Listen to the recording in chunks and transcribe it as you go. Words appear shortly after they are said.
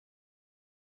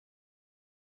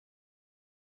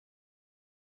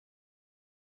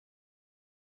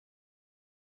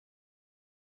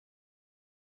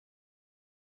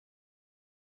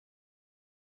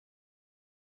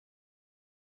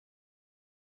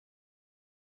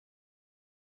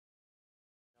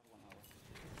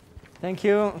Thank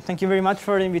you. Thank you very much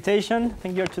for the invitation.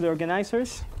 Thank you to the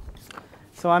organizers.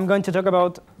 So I'm going to talk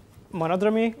about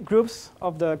monodromy groups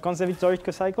of the Kontsevich Zorich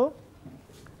cocycle.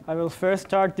 I will first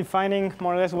start defining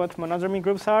more or less what monodromy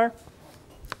groups are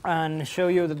and show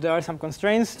you that there are some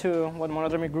constraints to what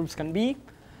monodromy groups can be.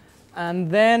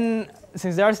 And then,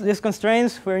 since there are these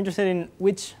constraints, we're interested in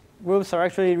which groups are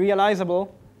actually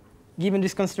realizable given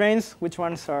these constraints, which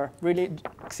ones are really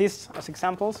exist as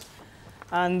examples.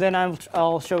 And then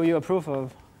I'll show you a proof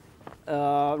of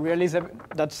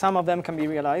that some of them can be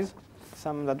realized,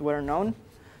 some that were known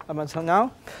up until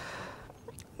now.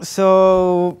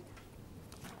 So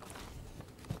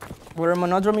what are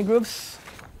monodromy groups?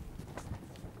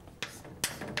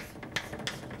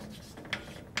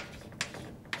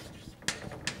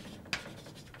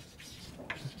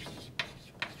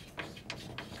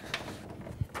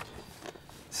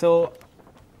 So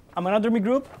a monodromy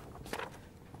group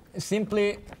is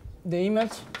simply the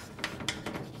image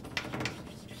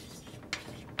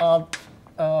of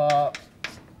the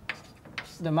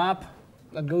map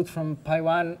that goes from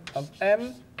pi1 of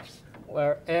M,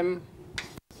 where M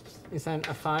is an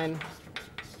affine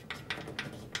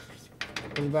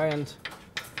invariant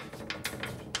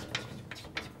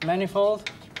manifold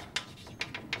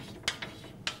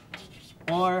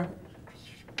or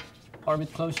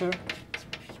orbit closure.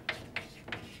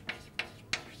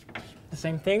 The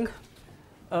same thing.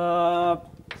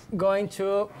 Going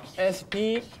to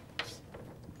SP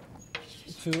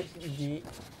to the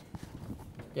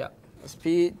SP.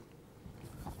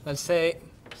 Let's say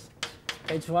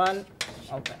H1.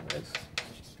 Okay,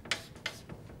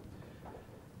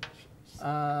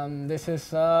 this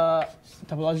is a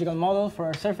topological model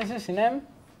for surfaces in M.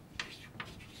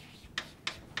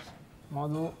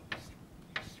 Model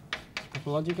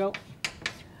topological,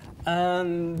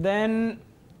 and then.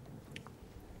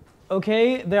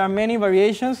 OK, there are many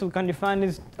variations. We can define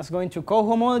this as going to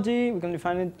cohomology. We can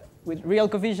define it with real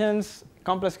coefficients,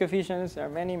 complex coefficients. There are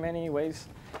many, many ways,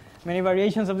 many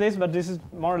variations of this. But this is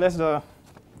more or less the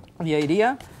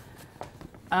idea.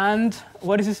 And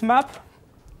what is this map?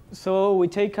 So we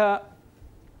take a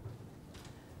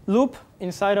loop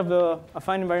inside of the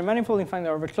affine invariant manifold, inside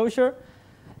the orbit closure.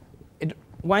 It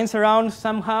winds around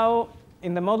somehow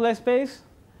in the moduli space.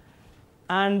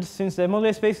 And since the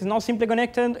moduli space is not simply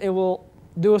connected, it will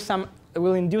induce some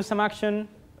action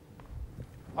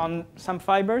on some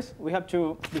fibers. We have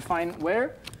to define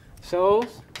where. So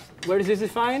where is this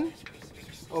defined?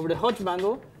 Over the Hodge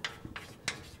bundle,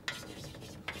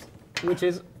 which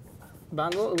is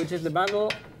the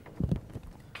bundle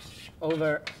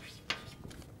over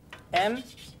M.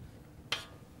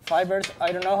 Fibers.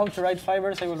 I don't know how to write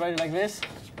fibers. I will write it like this.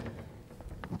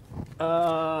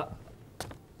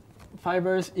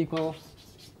 Fibers equal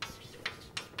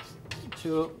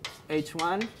to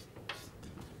H1.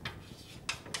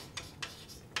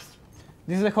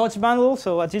 This is a Hodge bundle,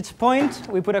 so at each point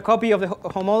we put a copy of the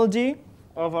homology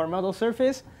of our model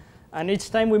surface, and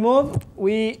each time we move,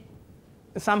 we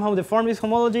somehow deform this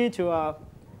homology to a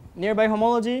nearby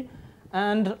homology,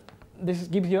 and this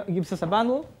gives us a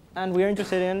bundle, and we are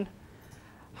interested in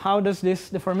how does this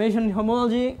deformation in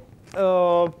homology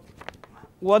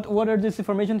What are these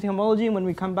deformations in homology when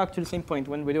we come back to the same point,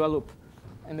 when we do a loop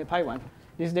in the pi1?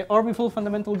 This is the orbifold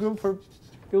fundamental group for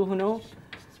people who know.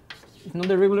 It's not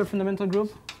the regular fundamental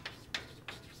group.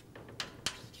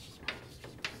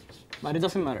 But it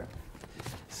doesn't matter.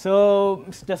 So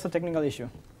it's just a technical issue.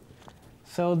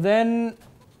 So then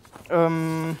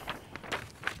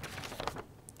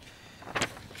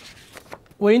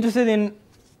we're interested in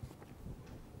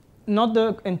not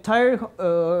the entire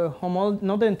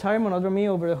monodromy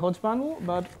over the Hodge bundle,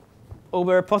 but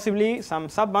over possibly some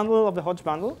sub-bundle of the Hodge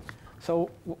bundle. So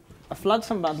a flat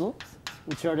sum-bundle,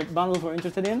 which are the bundles we're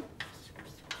interested in,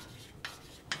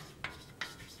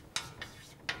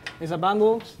 is a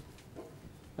bundle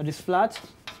that is flat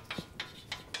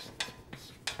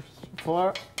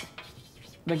for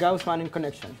the Gauss-Manning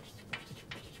connection.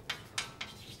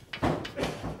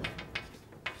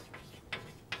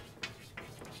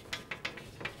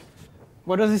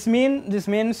 What does this mean? This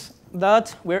means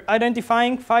that we're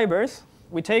identifying fibers.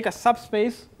 We take a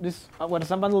subspace. What does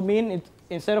sub-bundle mean?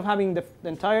 Instead of having the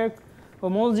entire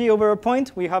homology over a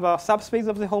point, we have a subspace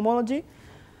of the homology.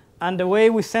 And the way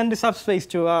we send the subspace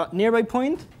to a nearby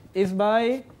point is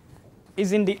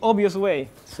in the obvious way.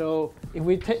 So if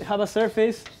we have a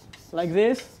surface like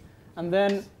this, and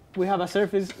then we have a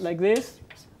surface like this,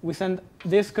 we send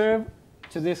this curve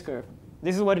to this curve.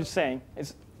 This is what it's saying.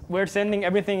 We're sending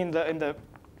everything in the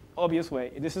obvious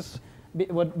way. This is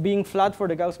what being flat for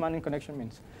the Gauss-Manning connection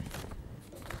means.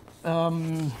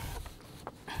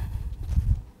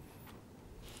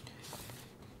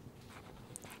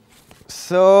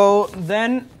 So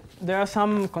then there are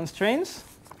some constraints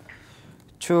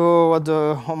to what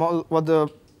the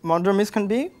monodromies can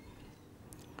be.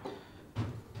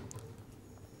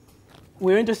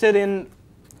 We're interested in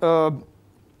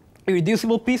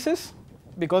irreducible pieces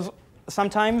because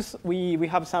sometimes we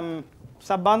have some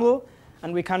subbundle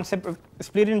and we can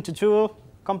split it into two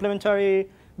complementary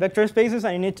vector spaces,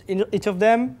 and in each of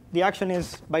them the action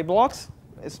is by blocks,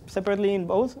 it's separately in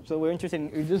both. So we're interested in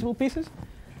irreducible pieces.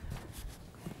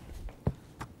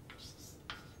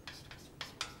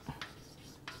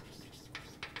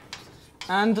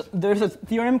 And there's a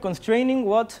theorem constraining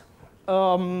what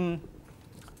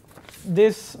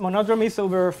these monodromies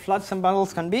over flat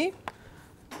subbundles can be.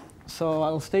 So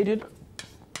I'll state it.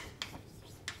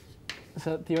 It's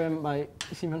a theorem by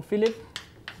Filip.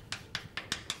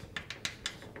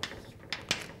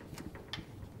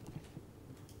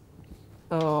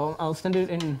 I'll send it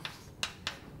in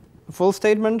full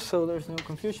statement so there's no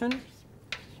confusion.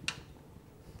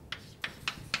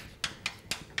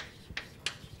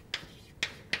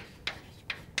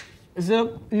 Is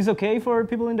this okay for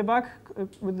people in the back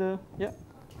with the, yeah?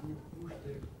 Can you push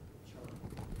the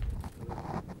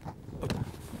chart?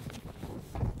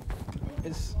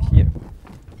 It's here.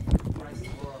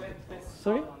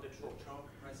 Sorry?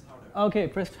 Okay,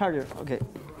 press harder. Okay.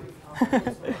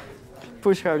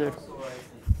 Push harder.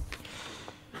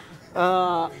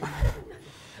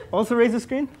 Also raise the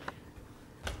screen.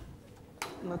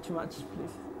 Not too much,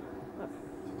 please.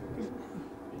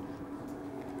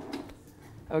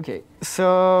 Okay,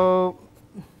 so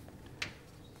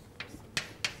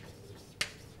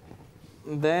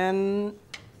then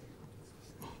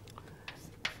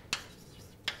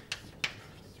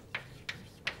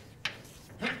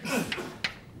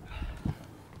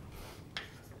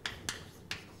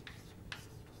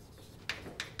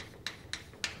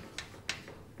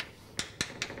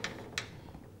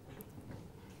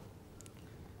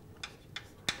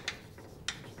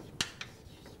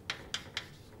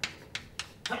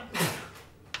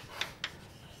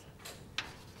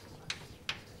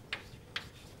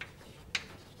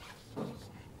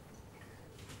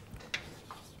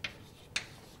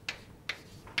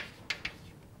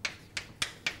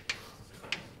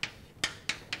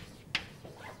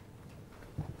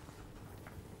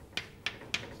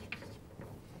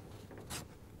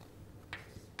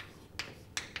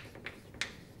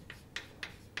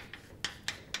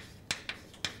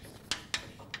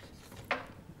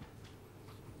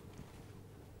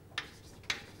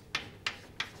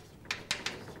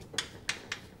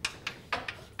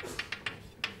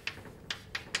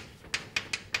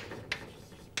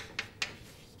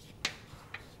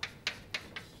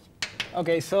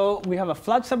okay, so we have a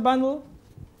flat subbundle,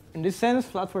 in this sense,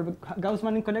 flat for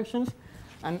Gauss-Manning connections,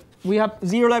 and we have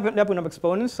zero Lyapunov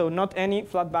exponents, so not any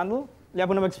flat bundle.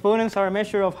 Lyapunov exponents are a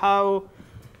measure of how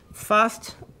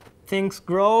fast things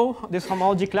grow, these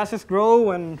homology classes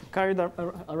grow and carried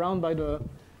around by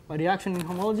the action in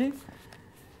homology.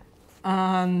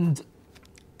 And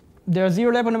there are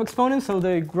zero Lyapunov exponents, so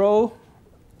they grow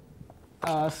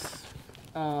as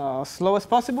slow as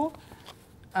possible.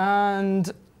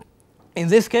 And in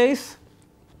this case,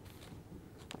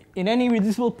 in any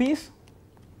reducible piece,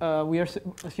 we are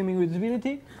assuming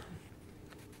reducibility.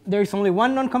 There is only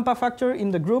one non-compact factor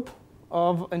in the group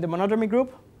in the monodromy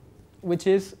group, which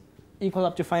is equal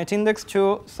up to finite index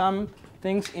to some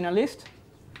things in a list.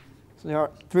 So there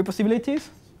are three possibilities: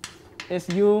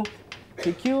 SU,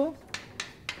 PQ,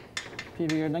 P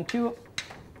bigger than Q,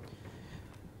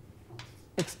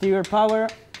 exterior power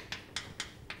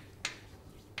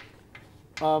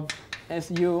of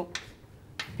SU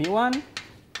P1,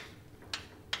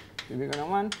 P bigger than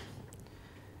 1,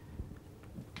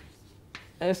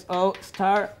 SO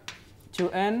star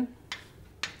to N,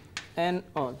 N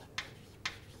odd.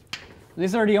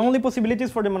 These are the only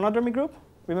possibilities for the monodromy group.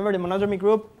 Remember, the monodromy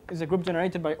group is a group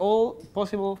generated by all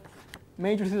possible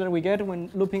matrices that we get when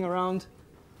looping around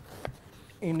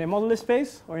in the moduli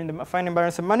space or in the finite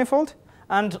invariant submanifold.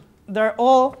 And they're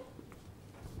all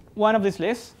one of these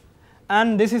lists.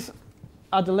 And this is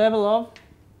at the level of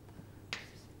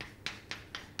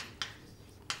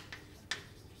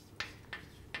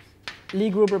Lie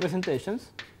group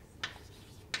representations.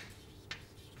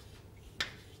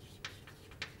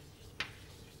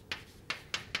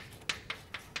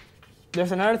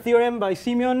 There's another theorem by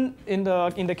Simeon in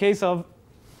the case of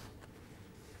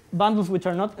bundles which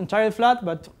are not entirely flat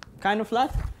but kind of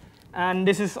flat. And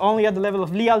this is only at the level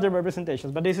of Lie algebra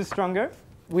representations, but this is stronger.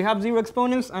 We have zero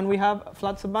exponents and we have a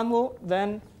flat subbundle,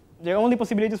 then the only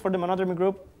possibilities for the monodromy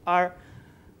group are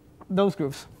those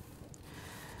groups.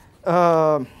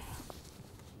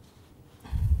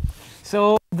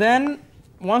 So then,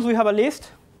 once we have a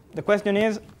list, the question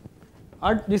is,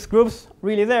 are these groups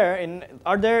really there?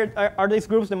 Are these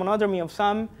groups the monodromy of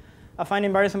some affine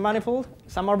invariant manifold,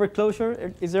 some Albert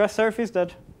closure? Is there a surface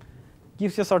that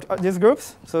gives us these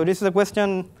groups? So this is a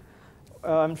question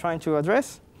I'm trying to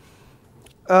address.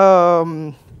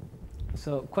 So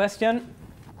question.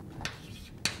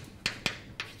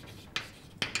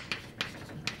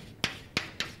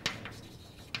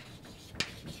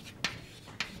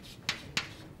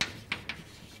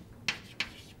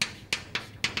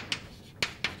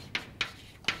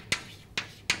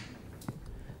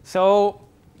 So,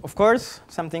 of course,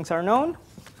 some things are known.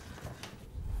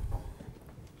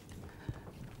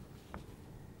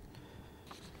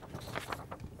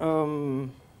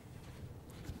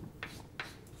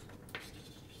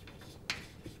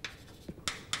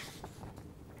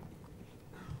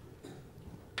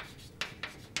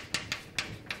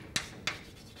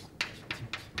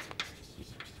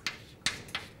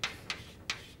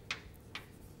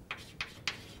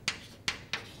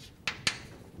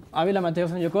 Avila,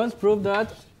 Matheus, and Yoccoz proved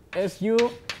that SU,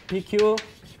 PQ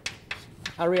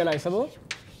are realizable.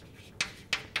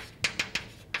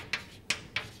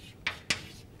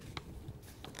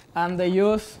 And they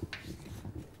use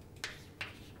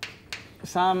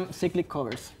some cyclic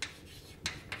covers.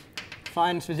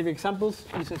 Find specific examples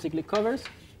using cyclic covers.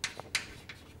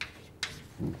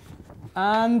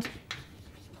 And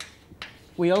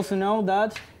we also know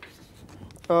that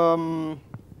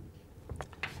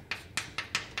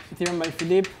theorem by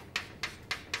Filip,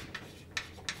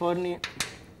 Forni,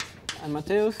 and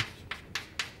Matheus,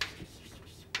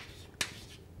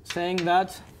 saying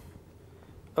that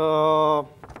SO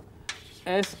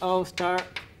star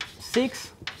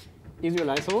 6 is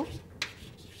realizable.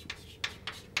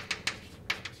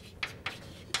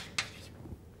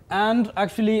 And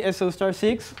actually, SO star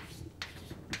 6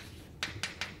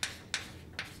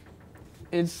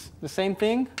 is the same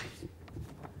thing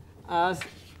as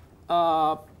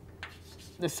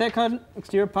the second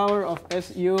exterior power of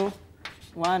SU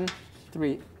 1,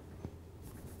 3.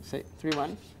 Say 3,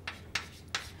 1.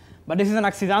 But this is an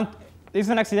accidental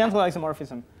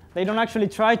isomorphism. They don't actually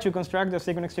try to construct the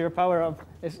second exterior power of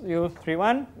SU 3,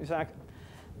 1.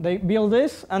 They build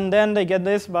this, and then they get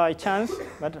this by chance.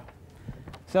 But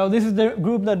so this is the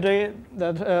group that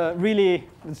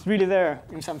it's really there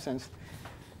in some sense.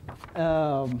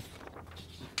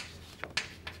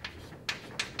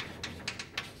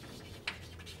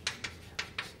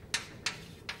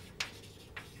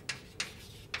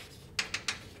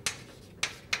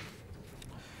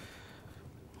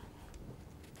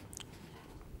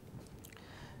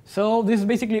 So this is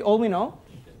basically all we know.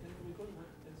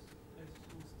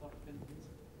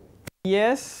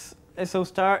 Yes, SO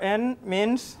star n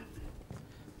means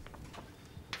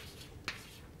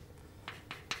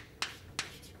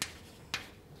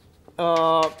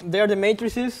they are the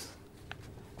matrices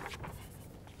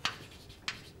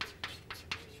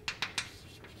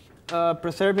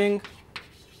preserving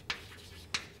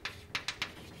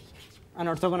an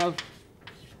orthogonal,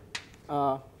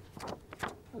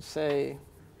 let's say,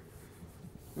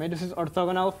 matrices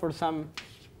orthogonal for some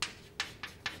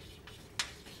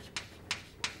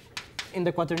in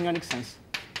the quaternionic sense.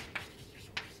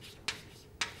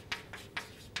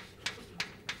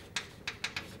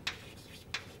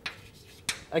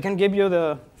 I can give you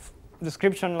the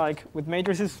description like with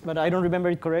matrices, but I don't remember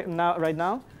it right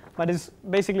now. But it's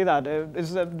basically that.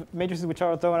 It's matrices which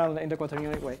are orthogonal in the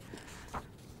quaternionic way,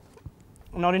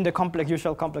 not in the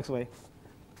usual complex way.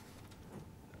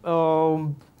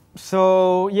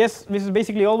 So yes, this is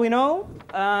basically all we know.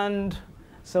 And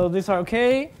so these are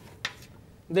OK.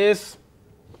 This,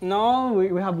 no,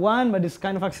 we have one, but it's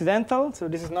kind of accidental. So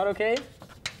this is not OK.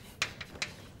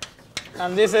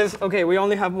 And this is OK, we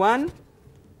only have one.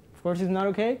 Of course, it's not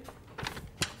OK.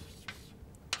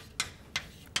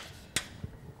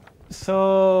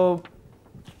 So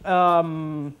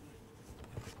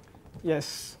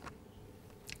yes,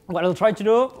 what I'll try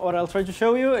to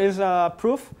show you is a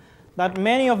proof that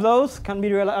many of those can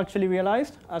be actually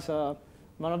realized as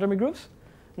monodromy groups.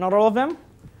 Not all of them,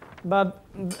 but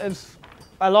it's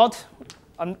a lot.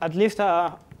 At least,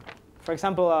 for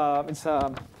example, it's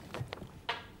a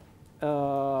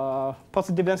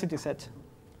positive density set.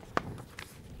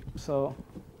 So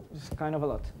it's kind of a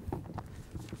lot.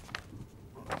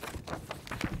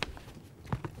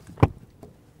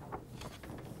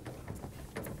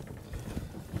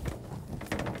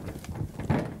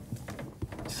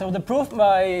 So the proof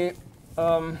by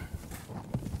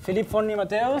Filip, Forni,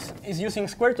 Matheus is using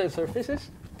square-tail surfaces.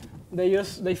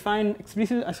 They find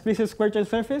explicit square-tail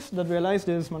surface that realize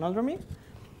this monodromy,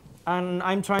 and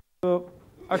I'm trying to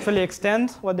actually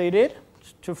extend what they did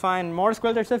to find more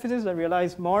square surfaces that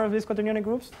realize more of these quaternionic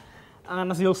groups.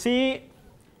 And as you'll see,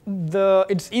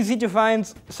 it's easy to find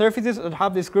surfaces that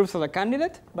have these groups as a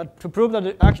candidate, but to prove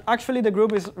that actually the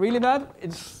group is really that,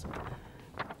 it's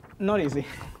not easy.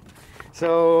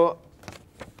 So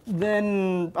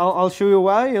then I'll show you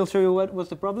why. I'll show you what was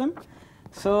the problem.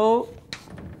 So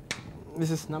this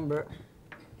is number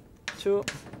 2.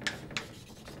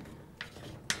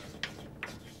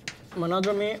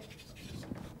 Monodromy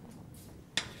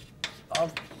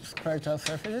of square child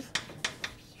surfaces.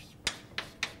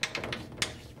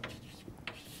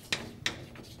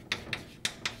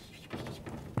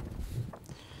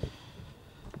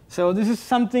 So this is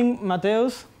something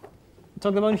Matheus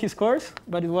talked about in his course,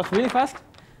 but it was really fast.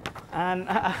 And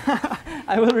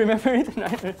I will remember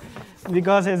it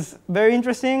because it's very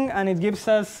interesting, and it gives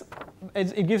us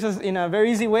in a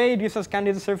very easy way. It gives us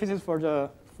candidate surfaces for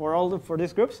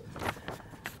these groups.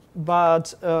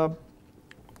 But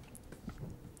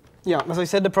yeah, as I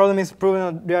said, the problem is proving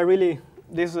that they are really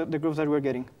these are the groups that we're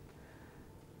getting.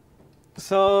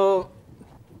 So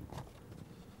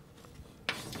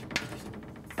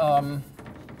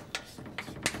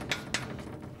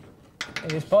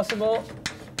it is possible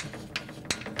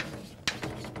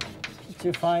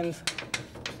to find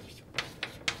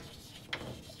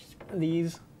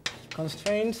these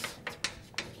constraints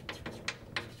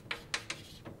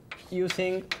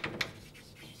using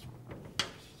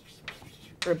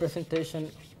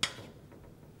representation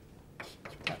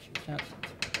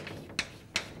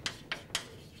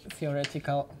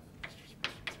theoretical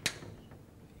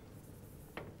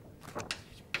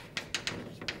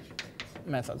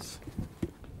methods.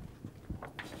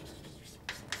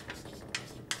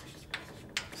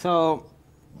 So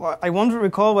I want to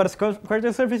recall what a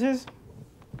square surface is.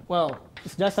 Well,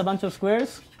 it's just a bunch of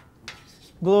squares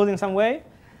glued in some way.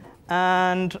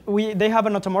 And they have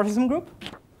an automorphism group.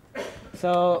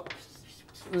 So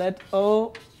let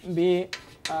O be,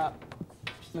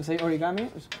 let's say,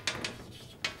 origami,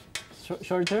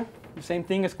 shorter, the same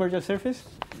thing as square surface.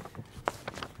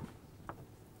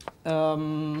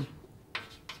 And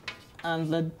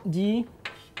let G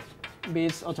be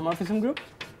its automorphism group.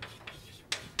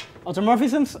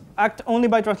 Automorphisms act only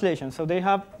by translation. So they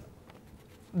have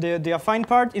the affine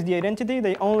part is the identity.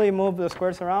 They only move the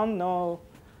squares around, no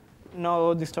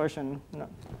distortion,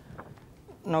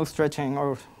 no stretching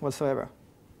or whatsoever.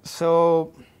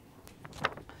 So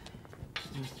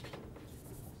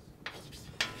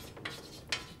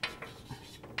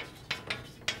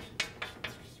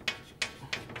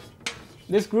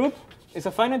this group is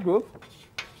a finite group.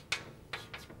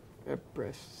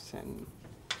 Representation.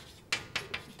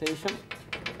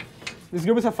 This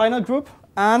group is a finite group,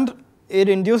 and it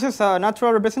induces a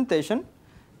natural representation,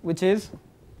 which is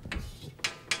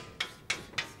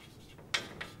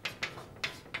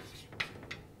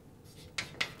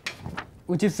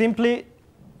simply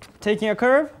taking a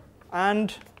curve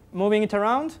and moving it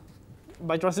around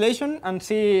by translation and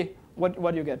see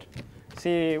what you get.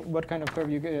 See what kind of curve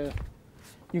you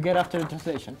get after the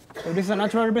translation. So this is a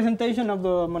natural representation of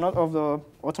the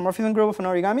automorphism group of an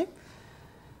origami.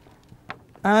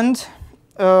 And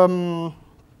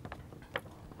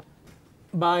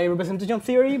by representation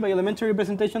theory, by elementary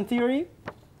representation theory,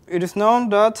 it is known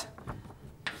that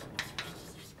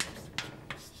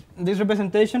this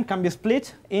representation can be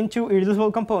split into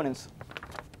irreducible components.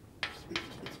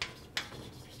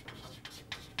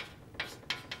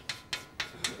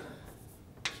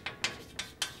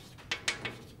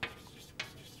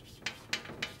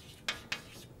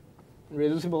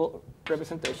 Reducible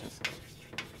representations.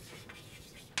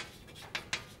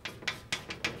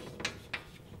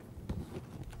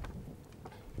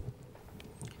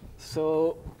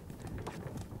 So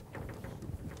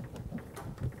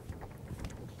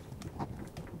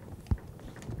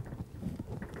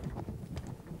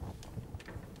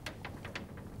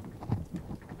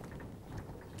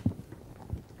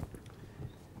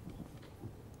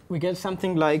we get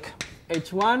something like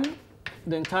H1,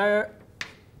 the entire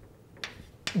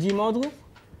G module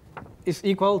is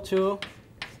equal to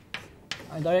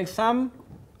a direct sum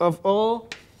of all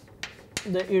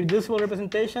the irreducible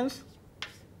representations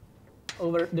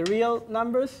over the real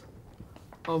numbers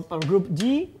of group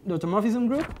G, the automorphism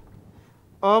group,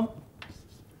 of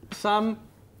some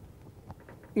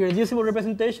irreducible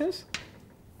representations.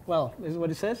 Well, this is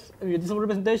what it says, irreducible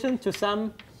representation to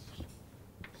some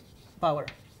power.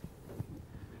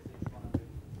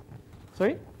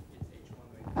 Sorry?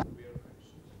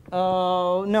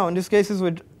 No, in this case is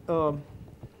with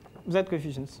Z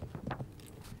coefficients.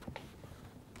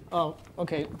 Oh,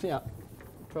 OK, yeah,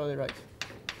 probably right.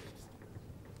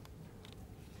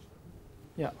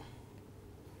 Yeah.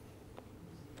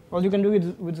 Well, you can do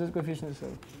it with the coefficients, so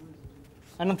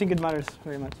I don't think it matters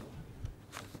very much.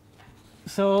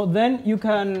 So then you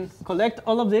can collect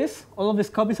all of these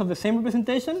copies of the same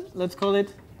representation. Let's call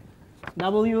it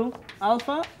W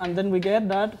alpha, and then we get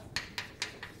that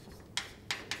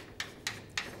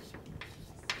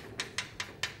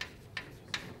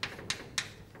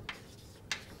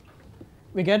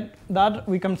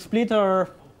we can split our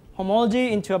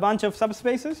homology into a bunch of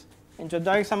subspaces, into a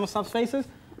direct sum of subspaces,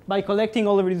 by collecting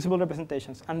all the reducible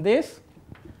representations. And these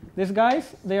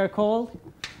guys, they are called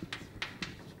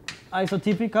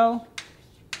isotypical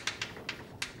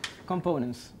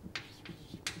components,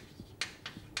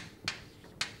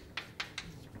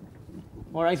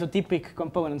 or isotypic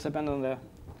components,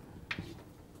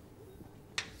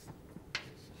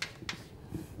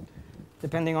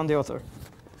 depending on the author.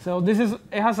 So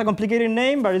it has a complicated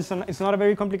name, but it's not a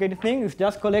very complicated thing. It's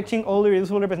just collecting all the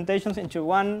reducible representations into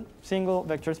one single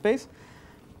vector space.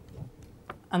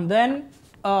 And then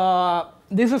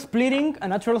this is a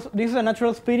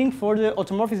natural splitting for the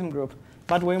automorphism group.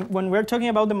 But when we're talking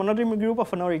about the monodromy group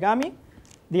of an origami,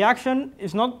 the action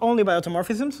is not only by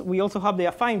automorphisms. We also have the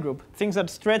affine group, things that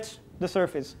stretch the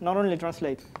surface, not only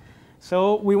translate.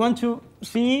 So we want to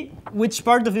see which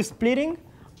part of this splitting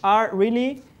are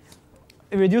really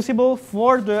irreducible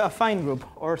for the affine group,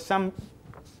 or some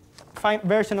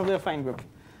version of the affine group.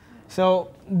 So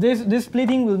this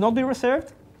splitting will not be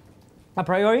reserved a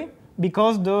priori,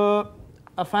 because the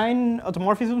affine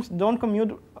automorphisms don't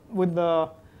commute with the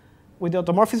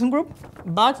automorphism group,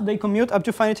 but they commute up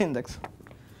to finite index.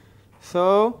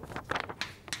 So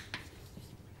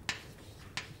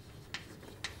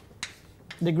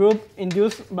the group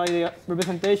induced by the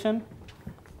representation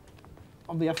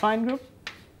of the affine group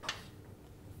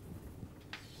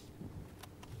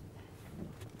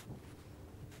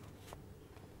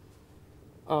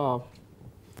call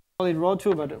it rho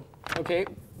 2, but okay,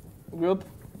 group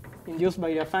induced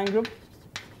by the affine group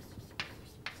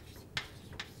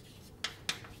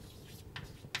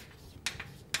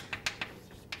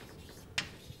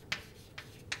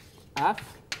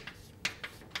F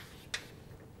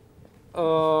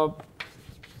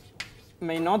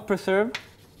may not preserve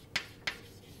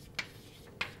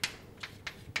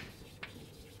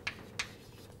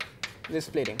this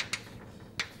splitting.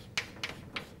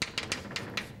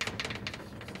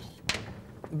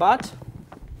 But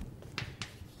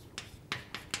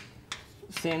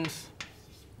since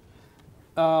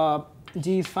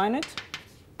G is finite,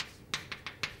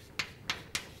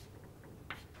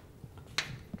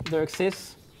 there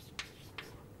exists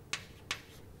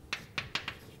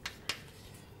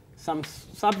some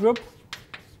subgroup,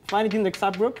 finite index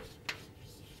subgroup,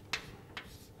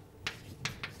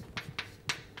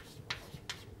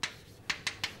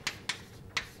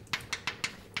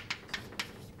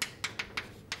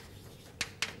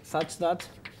 such that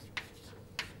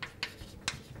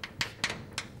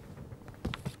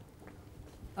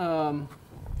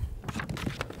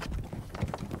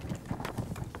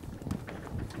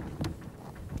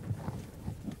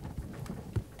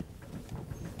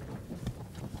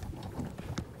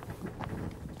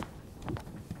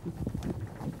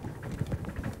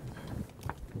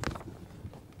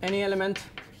any element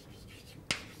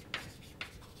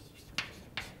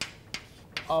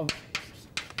of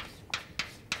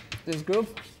this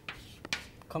group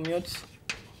commutes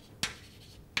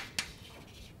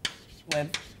with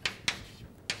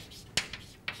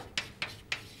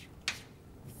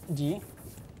G.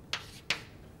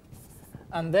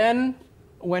 And then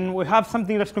when we have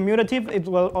something that's commutative, it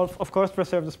will, of course,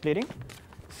 preserve the splitting.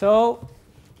 So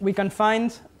we can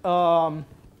find,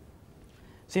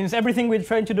 since everything we're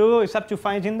trying to do is up to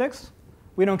finite index,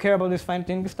 we don't care about this finite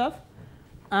index stuff.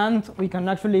 And we can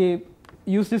actually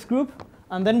use this group.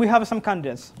 And then we have some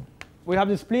candidates. We have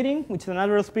the splitting, which is a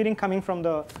natural splitting coming from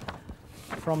the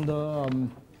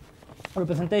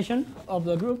representation of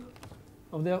the group,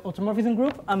 of the automorphism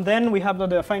group. And then we have that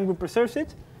the affine group preserves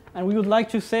it. And we would like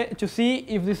to see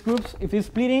if this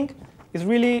splitting is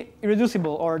really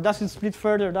irreducible, or does it split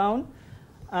further down.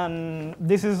 And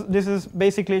this is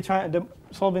basically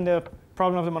solving the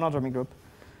problem of the monodromy group.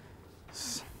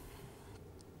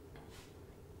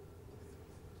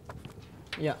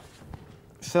 Yeah.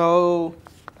 So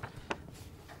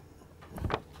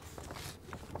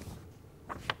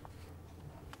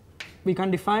we can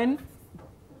define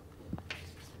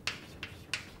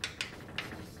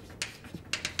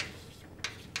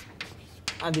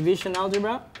a division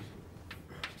algebra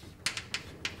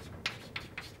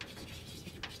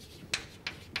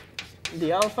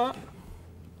d alpha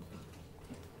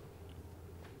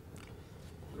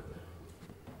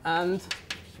and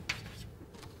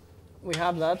we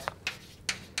have that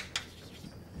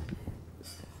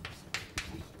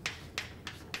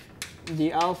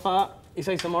the alpha is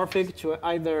isomorphic to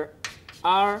either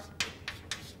R,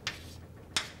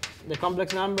 the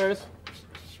complex numbers,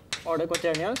 or the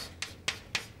quaternions.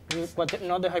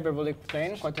 Not the hyperbolic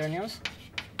plane, quaternions.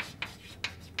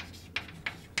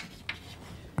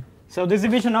 So this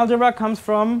division algebra comes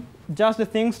from just the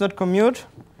things that commute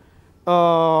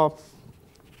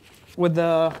with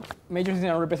the matrices in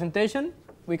our representation.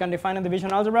 We can define a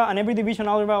division algebra, and every division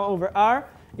algebra over R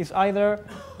is either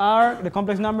R, the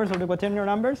complex numbers, or the quaternion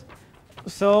numbers.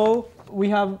 So we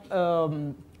have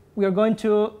we are going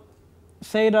to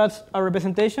say that our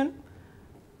representation.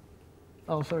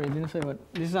 Oh, sorry, I didn't say what.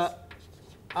 This is a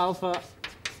alpha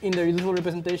in the reducible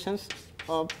representations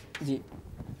of G.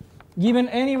 Given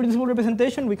any reducible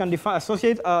representation, we can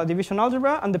associate a division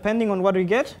algebra, and depending on what we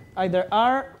get, either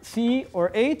R, C,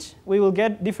 or H, we will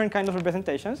get different kinds of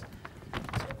representations.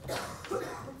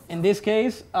 In this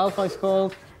case, alpha is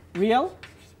called real.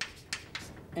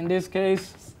 In this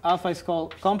case, alpha is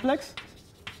called complex.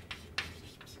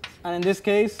 And in this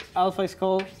case, alpha is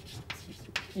called,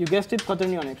 you guessed it,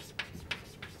 quaternionic.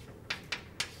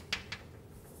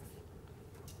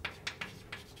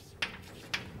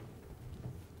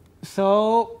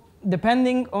 So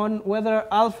depending on whether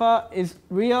alpha is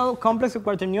real, complex, or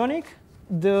quaternionic,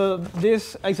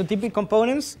 these isotypic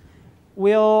components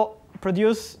will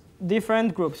produce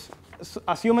different groups. So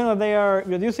assuming that they are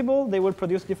reducible, they will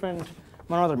produce different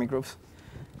monodromy groups.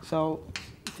 So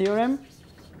theorem.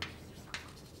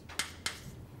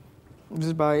 This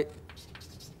is by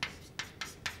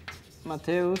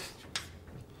Matheus,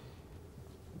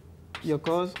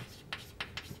 Yoccoz,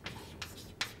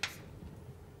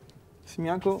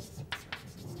 Smiako,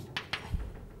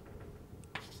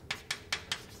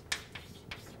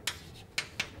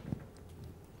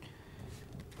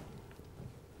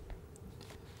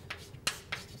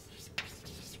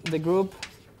 the group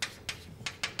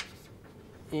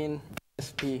in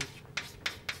SP.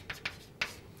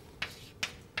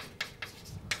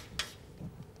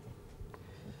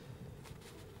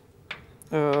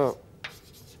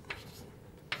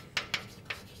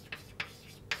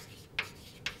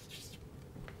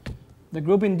 The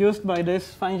group induced by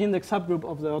this finite-index subgroup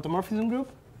of the automorphism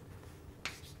group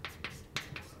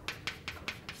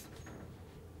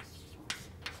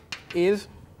is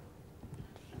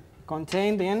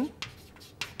contained in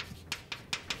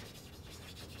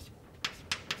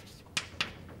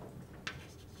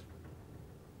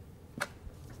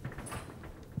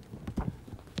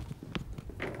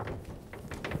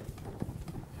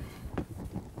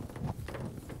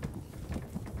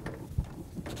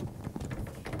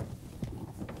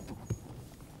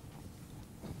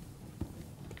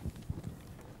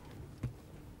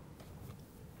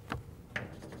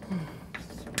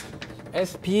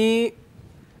SP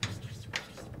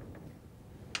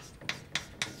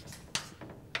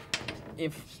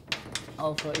if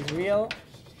alpha is real,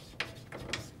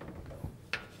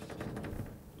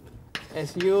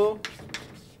 SU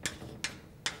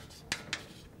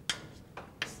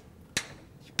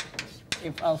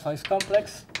if alpha is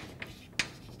complex,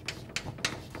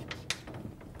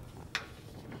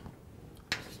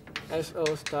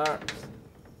 SO star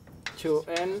to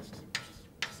N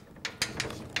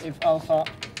if alpha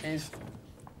is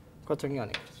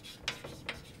quaternionic.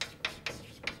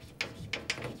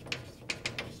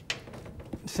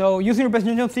 So using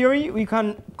representation theory, we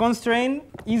can constrain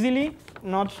easily,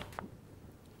 not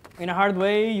in a hard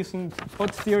way using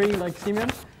Potts theory like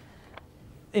Siemens.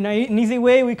 In an easy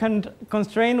way, we can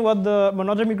constrain what the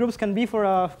monodromy groups can be for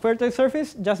a vertex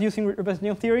surface just using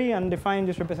representation theory and define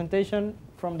this representation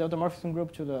from the automorphism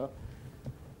group to the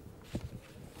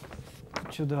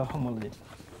homology.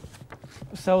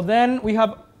 So then we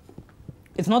have,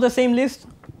 it's not the same list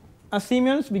as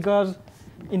Siemens because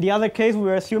in the other case we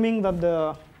were assuming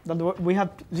that we had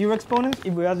zero exponents.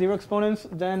 If we had zero exponents,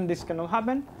 then this cannot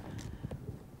happen.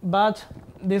 But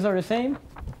these are the same.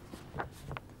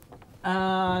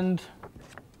 And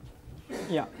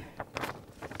yeah,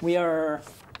 we are,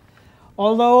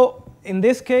 although in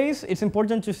this case it's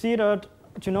important to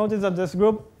notice that this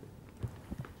group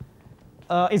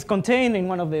is contained in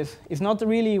one of these. It's not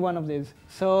really one of these.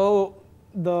 So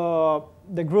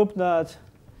the group that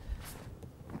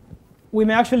we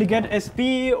may actually get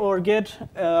SP or get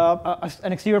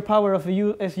an exterior power of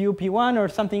SUP1 or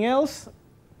something else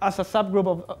as a subgroup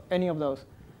of any of those.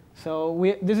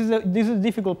 So this is a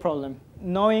difficult problem,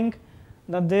 knowing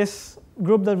that this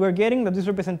group that we're getting, that this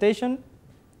representation,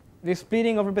 this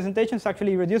splitting of representation is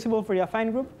actually reducible for the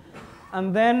affine group,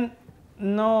 and then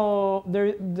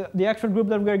the actual group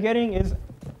that we're getting is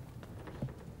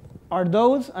are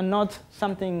those and not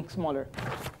something smaller.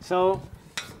 So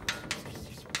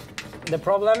the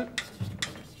problem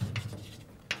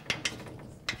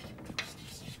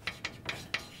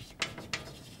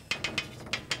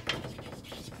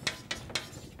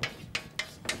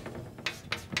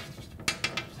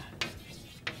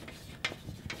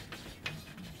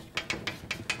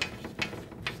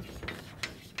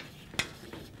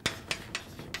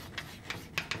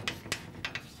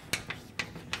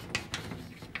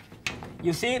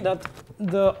you see that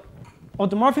the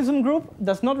automorphism group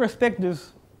does not respect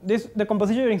this. The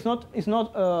composition is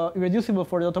not irreducible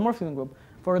for the automorphism group.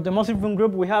 For the automorphism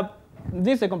group, we have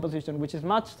this decomposition, which is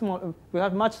much small. We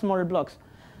have much smaller blocks.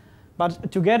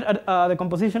 But to get the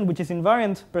composition which is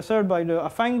invariant preserved by the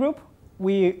affine group,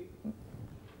 we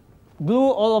glue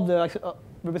all of the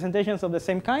representations of the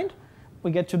same kind.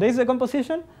 We get today's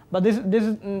decomposition, but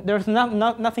there's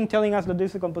nothing telling us that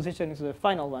this decomposition is the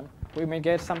final one. We may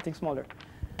get something smaller.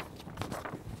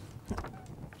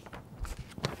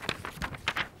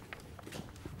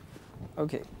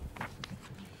 Okay.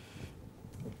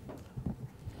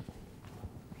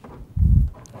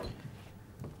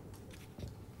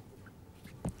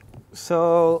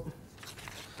 So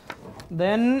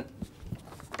then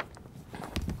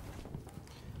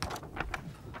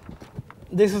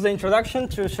this is the introduction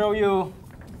to show you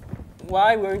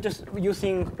why we're just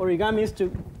using origamis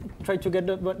to try to get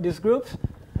these groups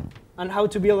and how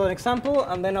to build an example,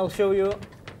 and then I'll show you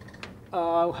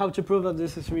how to prove that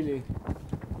this is really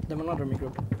the monodromy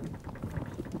group.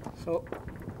 So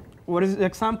what is the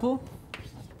example?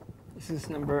 This is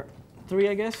number 3,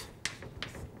 I guess.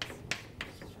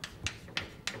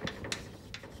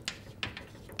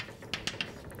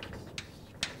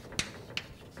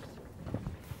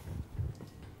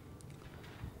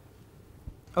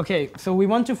 Okay, so we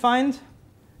want to find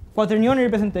Quaternionic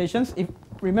representations.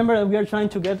 Remember that we are trying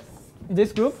to get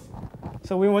this group.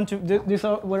 So we want to, these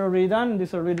were already done,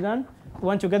 these are already done. We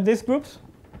want to get these groups.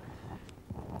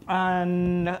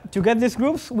 And to get these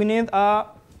groups, we need a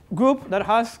group that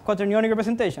has Quaternionic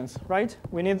representations, right?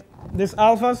 We need these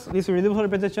alphas, these irreducible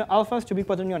representation alphas to be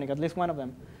Quaternionic, at least one of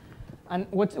them. And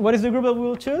what is the group that we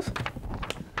will choose?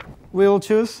 We will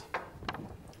choose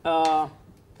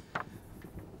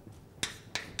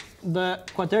the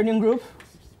Quaternion group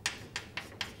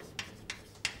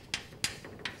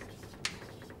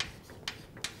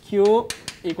Q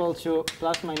equal to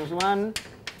plus minus 1,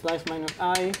 plus minus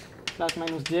I, plus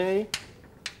minus j,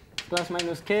 plus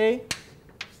minus k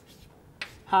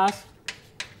has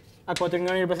a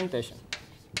Quaternionic representation.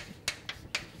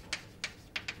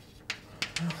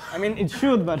 I mean, it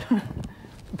should, but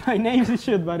by names it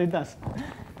should, but it does.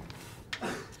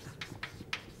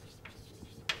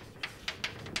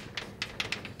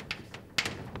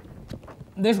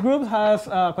 This group has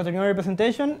a Quaternionic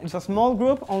representation. It's a small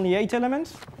group, only 8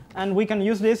 elements. And we can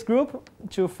use this group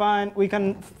to find, we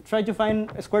can try to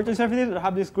find square-tailed surfaces that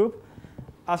have this group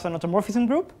as an automorphism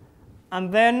group,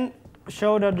 and then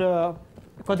show that the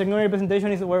Quaternionic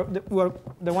representation is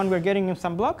the one we're getting in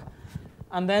some block,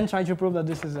 and then try to prove that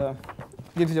this is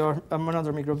gives you a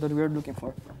monodromy group that we're looking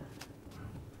for.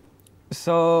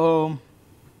 So,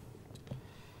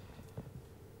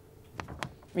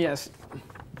 yes.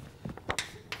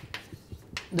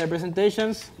 The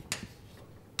representations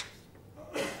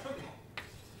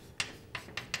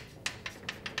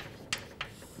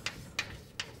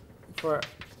for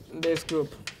this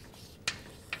group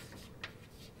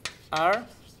are,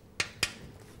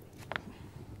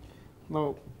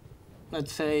 well,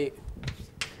 let's say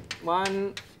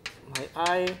 1 by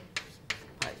I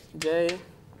by j,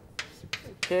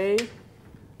 k.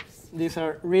 These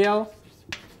are real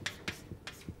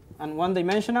and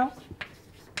one-dimensional.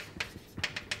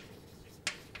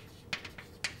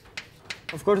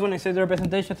 Of course, when I say the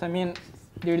representations, I mean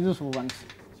the irreducible ones.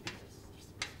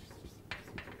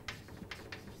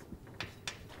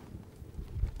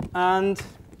 And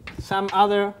some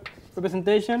other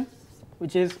representation,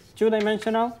 which is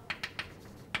 2-dimensional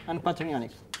and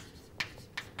Quaternionic.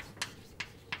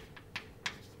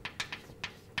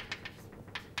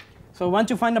 So we want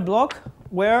to find a block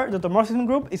where the automorphism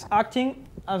group is acting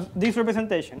as this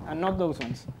representation and not those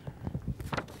ones.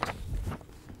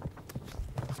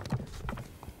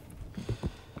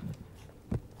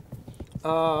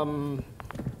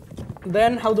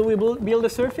 Then how do we build the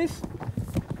surface?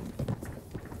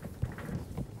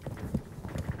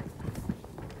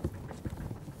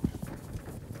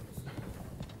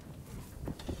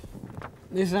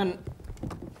 This is an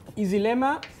easy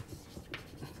lemma.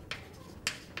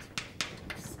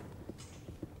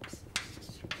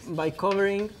 By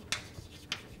covering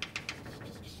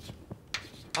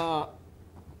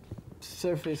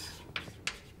surface,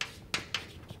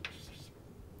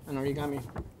 an origami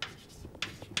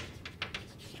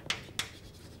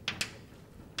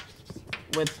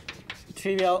with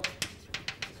trivial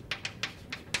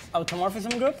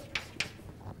automorphism group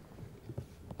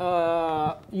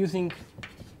using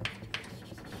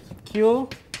Q,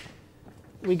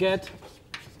 we get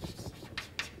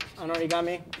an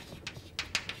origami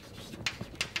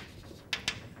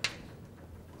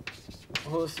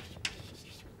whose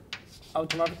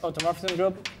automorphism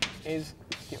group is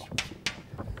Q.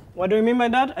 What do I mean by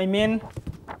that? I mean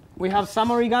we have some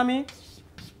origami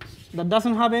that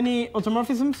doesn't have any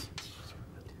automorphisms,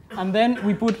 and then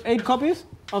we put 8 copies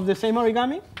of the same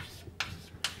origami.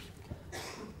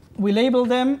 We label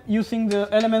them using the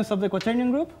elements of the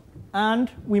quaternion group,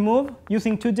 and we move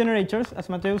using 2 generators, as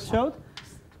Matheus showed.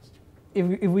 If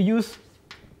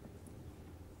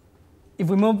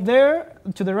we move there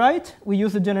to the right, we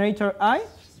use the generator I.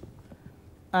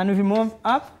 And if we move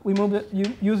up, we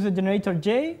use the generator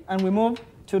J, and we move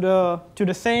to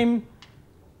the same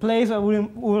place that we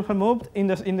would have moved in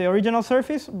the original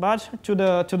surface, but to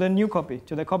the new copy,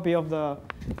 to the copy of the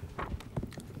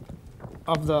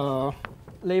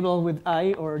label with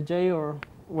I or J or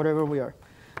whatever we are.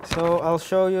 So I'll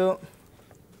show you.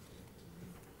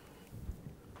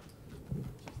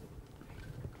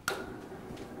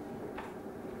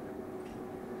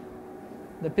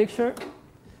 The picture.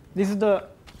 This is the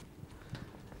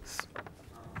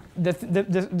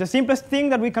simplest thing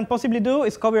that we can possibly do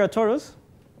is cover a torus,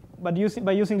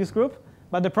 by using this group.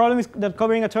 But the problem is that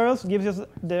covering a torus gives us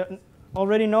the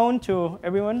already known to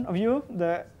every one of you,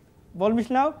 the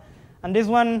Wollmilchlau. And this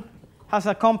one has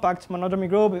a compact monodromy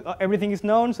group. Everything is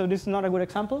known, so this is not a good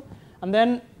example. And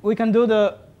then we can do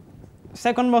the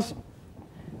second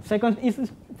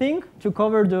easiest thing to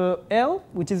cover the L,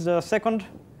 which is the second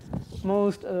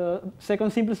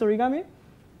simplest origami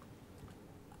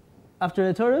after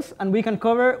the torus, and we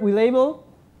label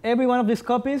every one of these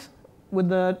copies with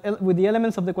the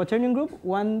elements of the quaternion group,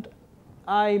 1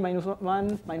 I minus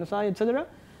 1 minus I, etc.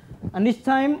 And each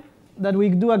time that we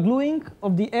do a gluing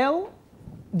of the L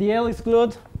is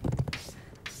glued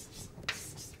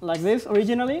like this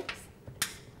originally.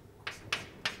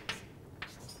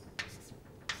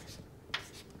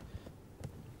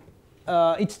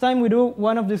 Each time we do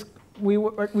one of these,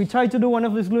 we try to do one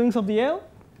of these gluings of the L.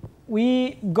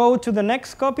 We go to the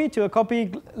next copy, to a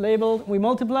copy labeled. We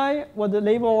multiply what the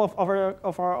label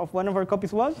of one of our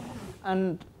copies was,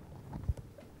 and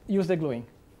use the gluing.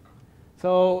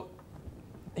 So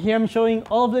here I'm showing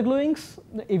all of the gluings.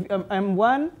 If I'm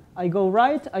 1, I go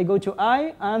right, I go to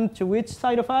I, and to which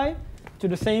side of I? To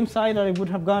the same side that I would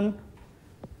have gone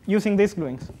using these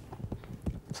gluings.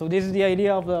 So this is the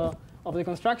idea of the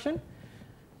construction.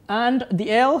 And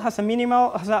the L has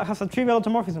a trivial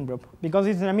automorphism group because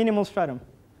it's in a minimal stratum.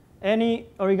 Any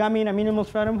origami in a minimal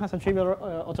stratum has a trivial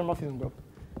automorphism group.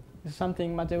 This is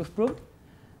something Matheus proved.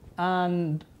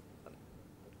 And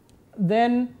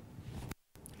then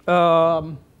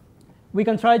we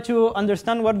can try to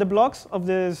understand what the blocks of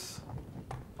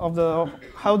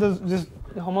how does the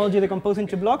homology decompose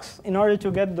into blocks in order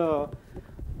to get the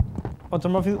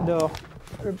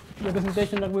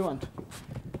representation that we want.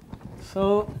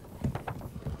 So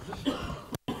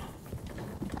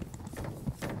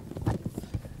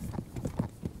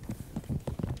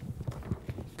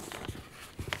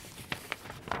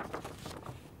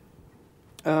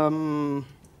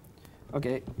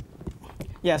okay.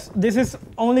 Yes, this is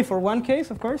only for one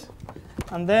case, of course,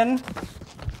 and then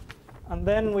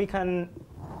we can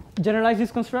generalize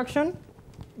this construction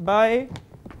by.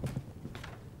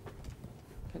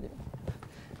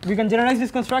 We can generalize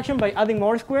this construction by adding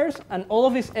more squares, and all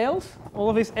of these L's,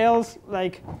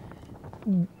 like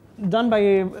done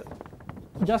by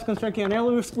just constructing an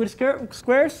L with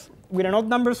squares, with an odd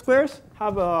number of squares,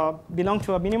 belong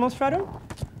to a minimal stratum.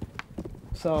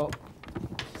 So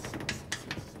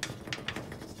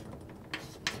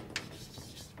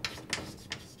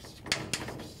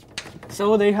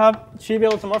they have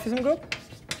trivial automorphism group.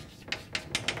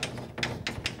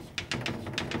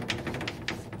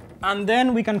 And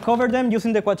then we can cover them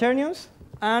using the quaternions,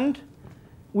 and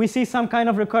we see some kind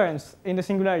of recurrence in the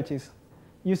singularities.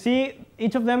 You see,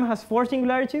 each of them has 4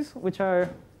 singularities, which are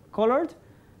colored.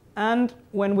 And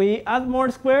when we add more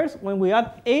squares, when we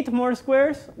add 8 more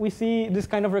squares, we see this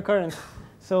kind of recurrence.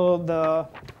 So do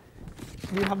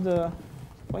you have the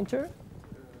pointer?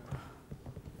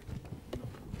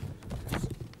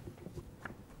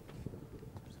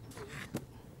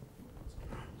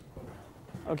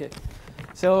 OK.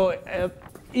 So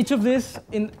each of these,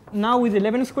 now with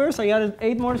 11 squares, I added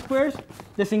 8 more squares.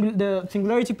 The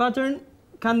singularity pattern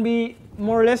can be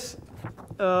more or less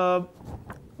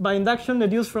by induction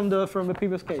deduced from the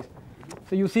previous case.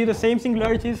 So you see the same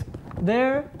singularities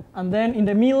there, and then in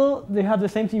the middle they have the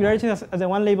same singularities as the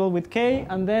one labeled with k,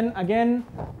 and then again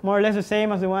more or less the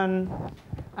same as the one,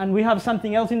 and we have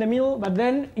something else in the middle. But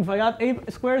then if I add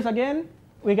 8 squares again,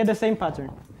 we get the same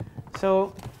pattern.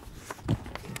 So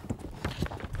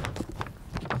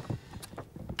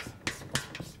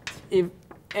if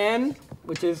n,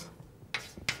 which is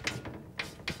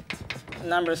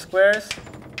number of squares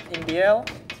in the L,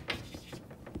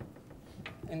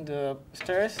 in the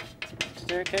staircase,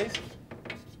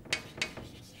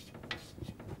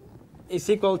 is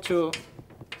equal to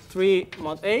 3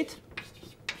 mod 8,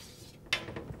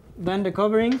 then the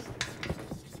covering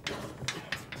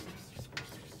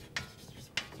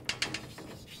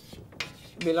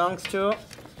belongs to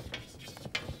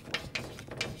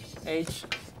H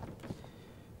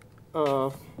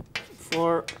of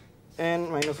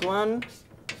 4n minus 1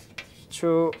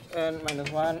 to n minus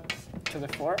 1 to the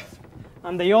 4.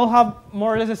 And they all have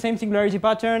more or less the same singularity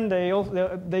pattern.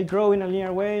 They grow in a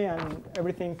linear way, and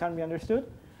everything can be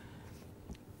understood.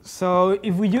 So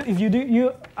if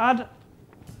you add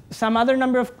some other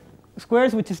number of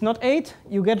squares, which is not 8,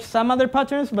 you get some other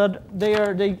patterns, but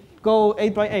they go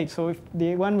 8 by 8. So if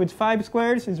the one with 5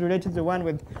 squares is related to the one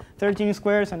with 13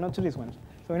 squares and not to this one.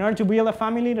 So in order to build a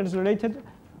family that is related,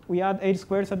 we add 8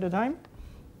 squares at the time.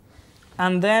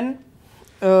 And then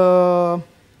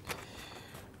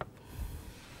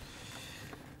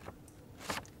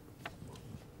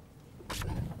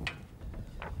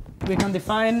we can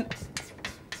define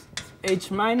H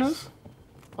minus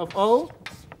of O.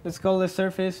 Let's call the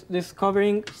surface, this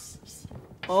covering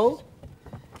O.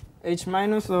 H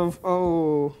minus of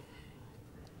O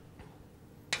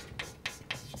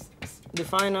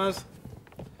define as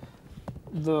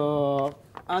the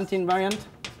anti-invariant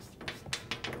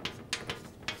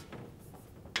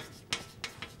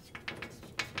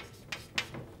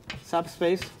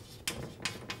subspace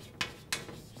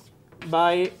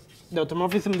by the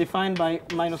automorphism defined by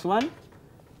 -1.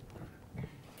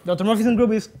 The automorphism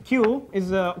group is Q,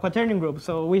 is a Quaternion group.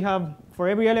 So we have, for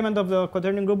every element of the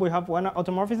Quaternion group, we have one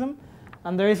automorphism.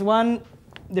 And there is one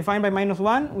defined by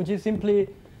 -1, which is simply,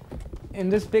 in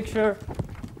this picture,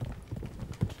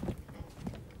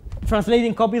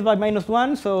 translating copies by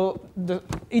 -1. So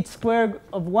each square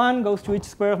of 1 goes to each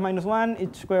square of -1.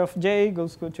 Each square of j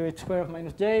goes to each square of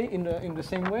 -j in the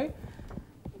same way.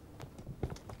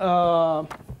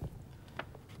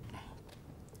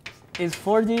 Is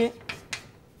 4D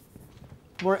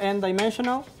more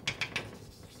n-dimensional,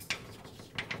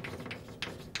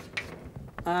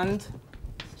 and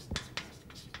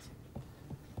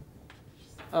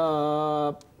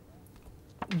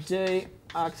G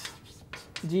acts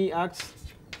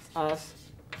as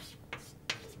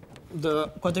the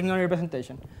quaternionic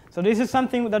representation. So this is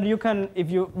something that you can,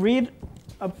 if you read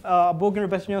a book in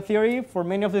representational theory for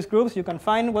many of these groups, you can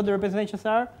find what the representations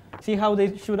are, see how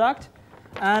they should act,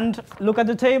 and look at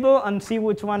the table and see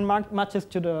which one matches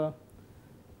to the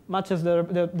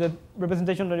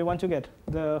representation that you want to get,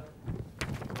 the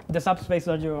subspace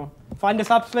that you find, the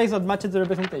subspace that matches the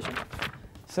representation.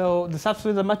 So the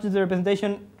subspace that matches the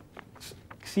representation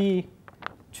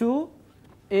C2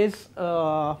 is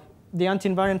the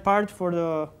anti-invariant part for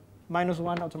the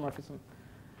 -1 automorphism.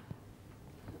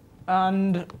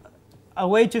 And a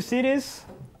way to see this,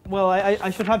 well, I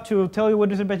should have to tell you what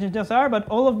these representations are, but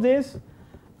all of this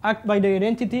act by the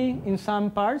identity in some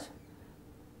parts.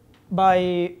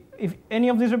 If any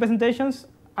of these representations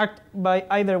act by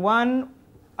either 1,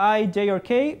 I, j, or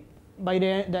k, by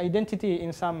the identity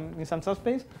in some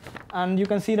subspace. And you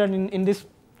can see that in this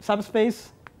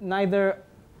subspace, neither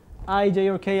I, j,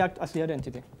 or k act as the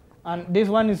identity. And this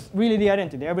one is really the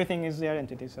identity. Everything is the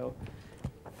identity. So,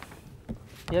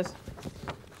 yes?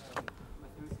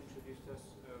 Matheus introduced us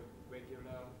a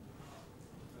regular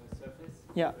surface.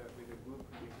 Yeah. With a group,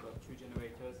 we've got 2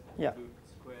 generators. Yeah. Group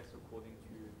squares according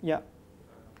to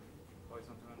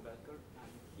horizontal and vertical.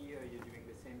 And here you're doing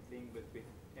the same thing, but with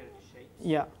L shapes.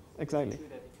 Yeah, exactly. It's true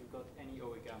that if you've got any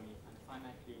origami and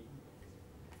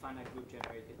finite group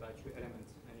generated by 2 elements,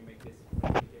 and you make this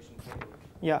multiplication table,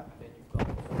 yeah. and then you've got a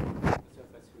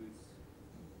surface whose.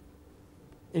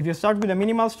 If you start with a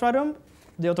minimal stratum,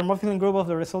 the automorphism group of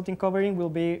the resulting covering will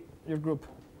be your group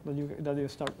the group that you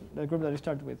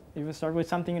start with. If you start with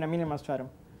something in a minimal stratum,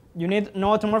 you need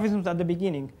no automorphisms at the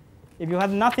beginning. If you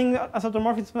had nothing as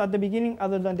automorphism at the beginning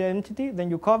other than the identity, then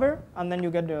you cover, and then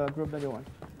you get the group that you want.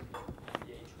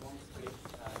 The H1 split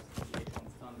as the H1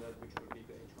 standard, which will be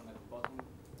the H1 at the bottom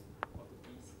of the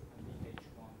piece, and the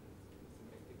H1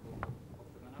 symplectic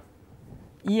orthogonal.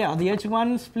 yeah, the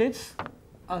H1 splits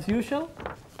as usual.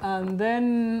 And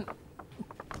then,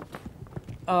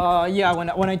 yeah,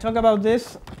 when I talk about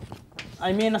this,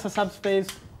 I mean as a subspace.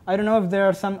 I don't know if there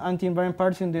are some anti-invariant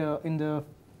parts in the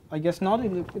I guess not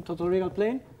in the topological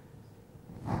plane.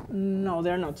 No,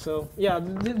 they're not. So yeah,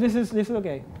 this is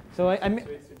okay. So I mean.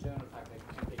 So it's a general fact that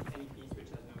you can take any piece which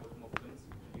has no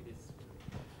homomorphisms and do this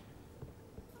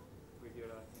with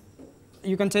your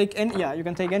you can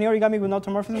take any origami with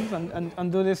automorphisms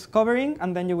and do this covering,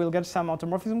 and then you will get some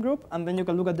automorphism group, and then you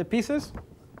can look at the pieces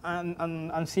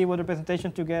and see what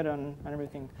representation to get and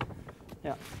everything.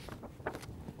 Yeah.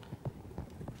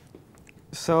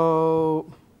 So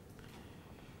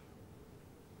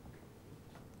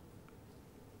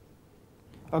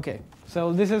okay,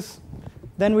 so this is,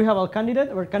 then we have our candidate.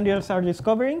 Our candidates are these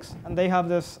coverings, and they have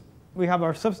this, we have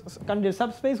our candidate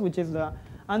subspace, which is the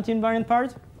anti-invariant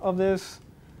part of this,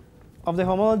 of the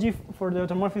homology for the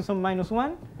automorphism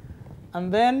 -1.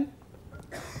 And then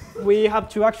we have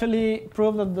to actually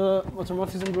prove that the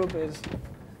automorphism group is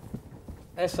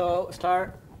SO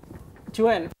star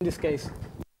 2n in this case.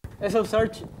 SO star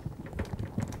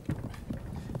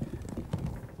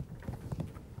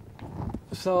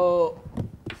so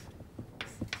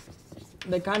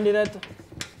the candidate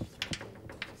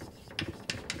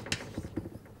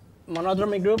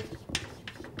monodromy group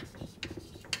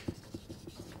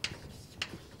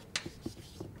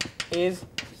is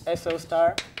SO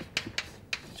star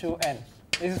 2n.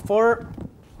 This is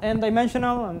 4n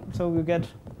dimensional, and so we get,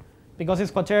 because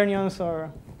it's quaternions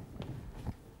or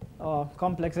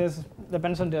complexes,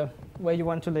 depends on the way you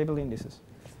want to label indices.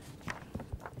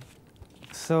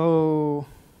 So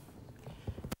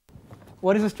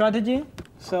what is the strategy?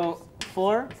 So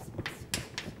for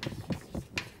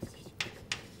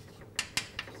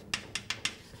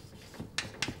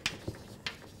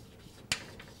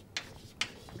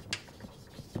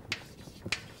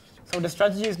so the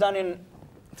strategy is done in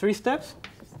 3 steps.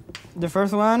 The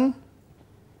first one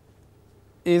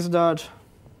is that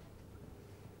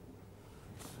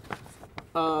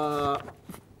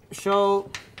show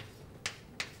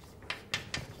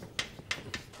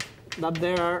that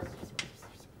there are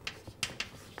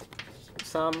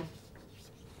some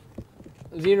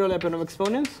 0 Lyapunov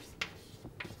exponents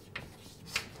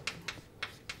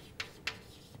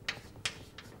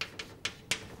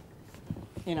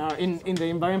in the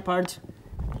invariant part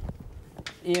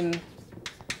in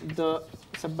the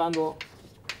subbundle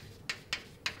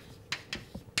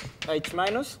H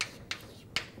minus.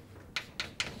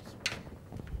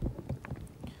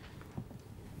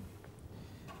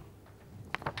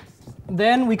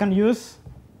 Then we can use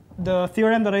the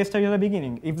theorem that I stated at the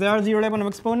beginning. If there are 0 Lyapunov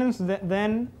exponents,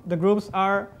 then the groups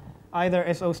are either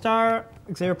SO star,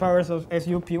 0 powers of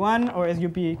SUP1 or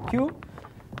SUPQ.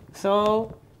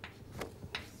 So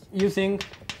using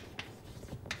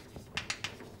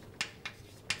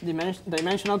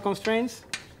dimensional constraints,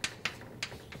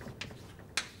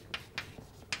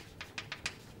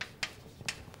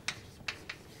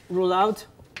 rule out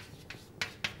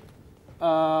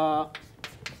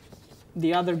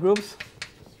the other groups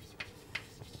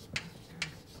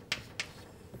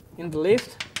in the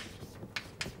list.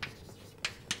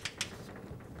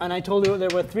 And I told you there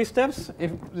were 3 steps.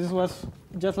 If this was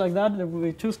just like that, there would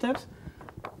be 2 steps.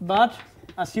 But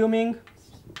assuming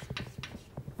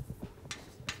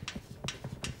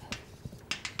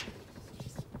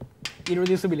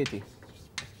irreducibility.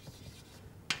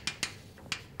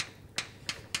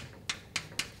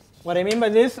 What I mean by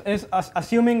this is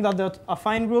assuming that the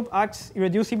affine group acts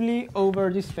irreducibly over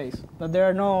this space, that there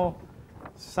are no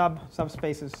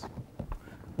subspaces,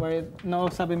 where no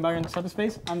subinvariant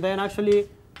subspace, and then actually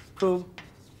prove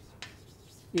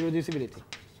irreducibility.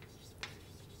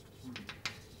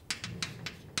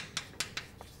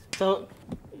 So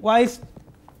why is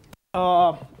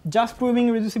just proving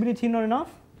irreducibility not enough?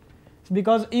 It's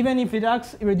because even if it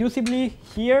acts irreducibly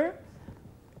here,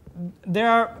 there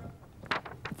are,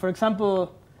 for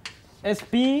example,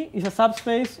 SP is a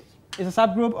subspace, is a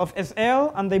subgroup of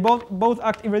SL, and they both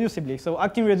act irreducibly. So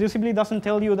acting irreducibly doesn't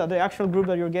tell you that the actual group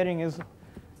that you're getting is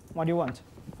what you want.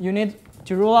 You need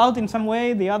to rule out in some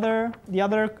way the other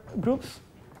groups,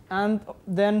 and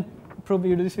then prove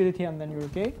irreducibility, and then you're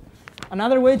okay.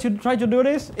 Another way to try to do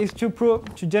this is to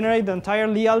generate the entire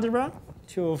Lie algebra,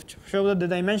 to show that the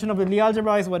dimension of the Lie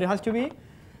algebra is what it has to be.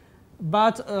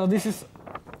 But this is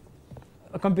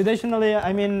computationally,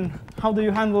 I mean, how do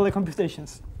you handle the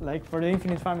computations, like for the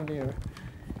infinite family? Or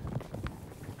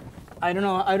I don't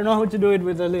know how to do it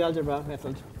with the Lie algebra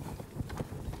method.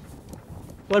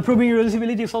 Well, proving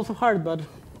irreducibility is also hard, but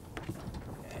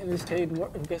in this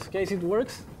case it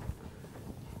works.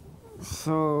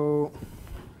 So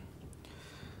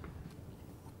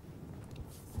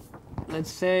let's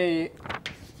say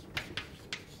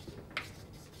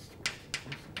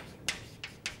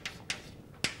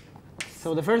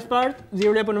so the first part,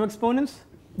 0 Lyapunov exponents.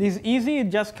 This is easy. It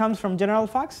just comes from general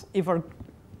facts. If our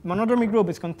monodromy group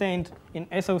is contained in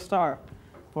SO star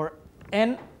for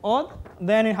n odd,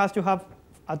 then it has to have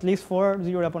at least 4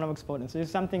 0 Lyapunov exponents. This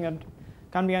is something that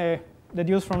can be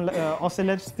deduced from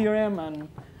Ocelot's theorem and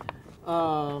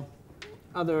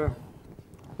other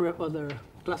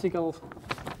classical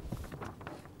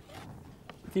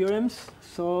theorems.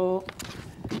 So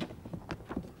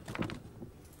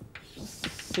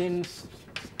since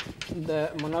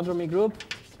the monodromy group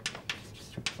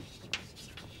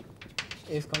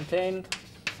is contained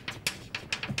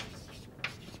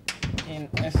in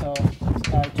SO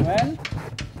star to n,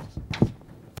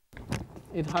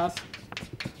 it has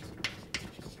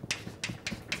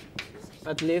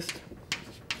at least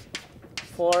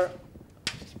 4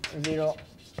 0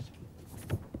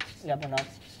 Lyapunov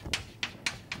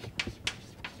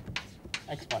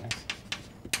exponents.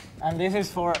 And this is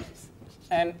for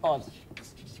n odd.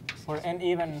 For n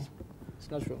even, it's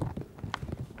not true.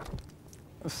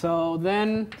 So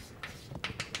then,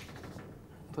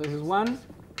 so this is 1,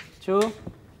 2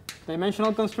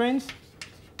 dimensional constraints.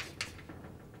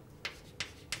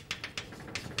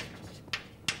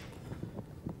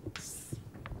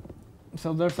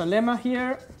 So there's a lemma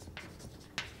here,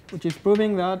 which is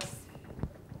proving that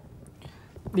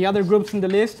the other groups in the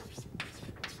list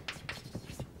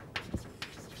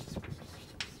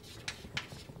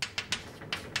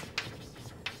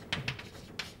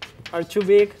are too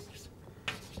big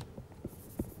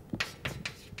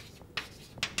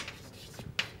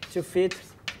to fit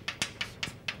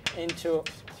into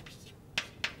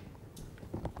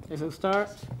SO star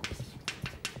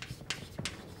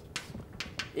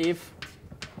if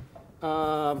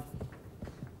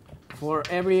for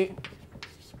every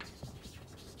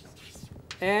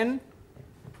n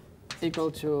equal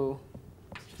to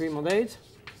 3 mod 8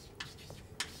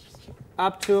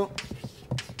 up to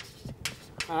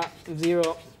a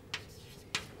 0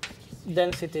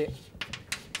 density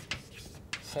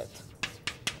set.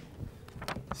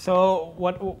 So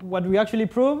what we actually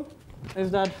prove is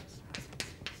that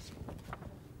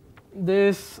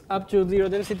this up to 0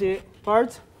 density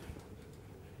part,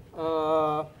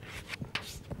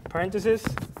 parenthesis,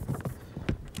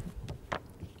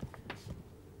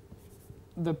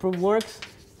 the proof works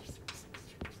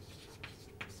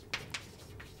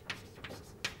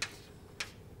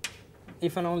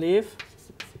if and only if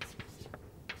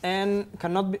n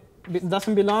cannot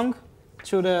doesn't belong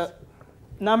to the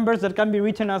numbers that can be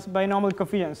written as binomial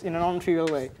coefficients in a non-trivial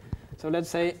way. So let's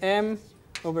say m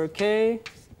over k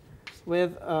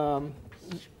with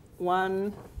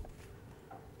 1,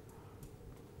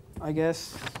 I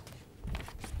guess,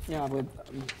 yeah, with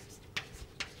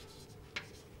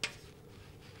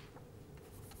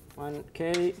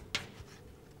 1k,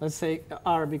 let's say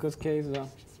r because k is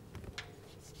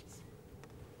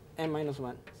n minus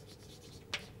 1.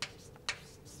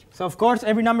 So of course,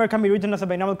 every number can be written as a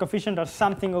binomial coefficient as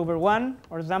something over 1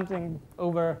 or something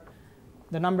over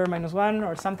the number minus 1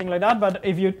 or something like that. But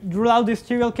if you rule out these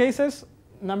trivial cases,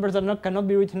 numbers that cannot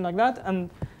be written like that,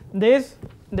 and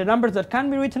the numbers that can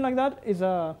be written like that is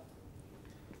a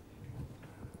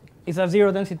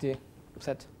 0 density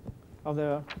set of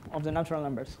the natural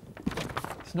numbers.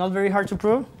 It's not very hard to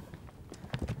prove.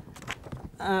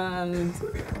 And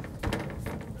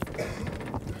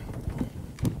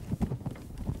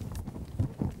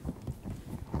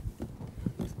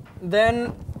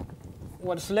then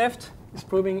what's left is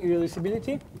proving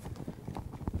irreducibility.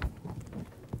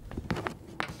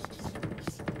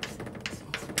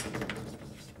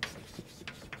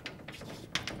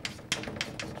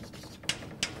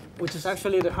 Which is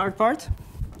actually the hard part.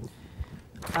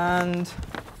 And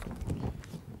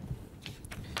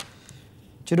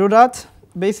to do that,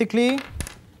 basically,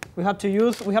 we have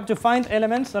to find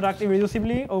elements that act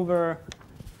irreducibly over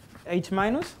H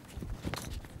minus.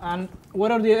 And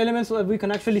what are the elements that we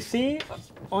can actually see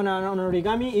on an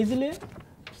origami easily?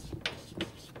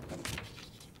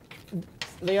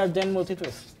 They are den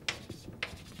multiples.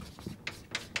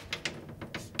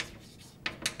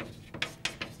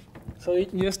 So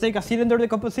you just take a cylinder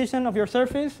decomposition of your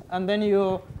surface, and then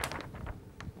you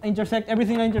intersect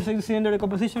everything that intersects the cylinder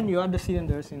decomposition. You add the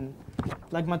cylinders in,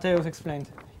 like Matheus explained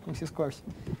in his course.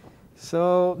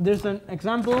 So there's an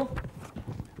example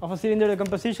of a cylinder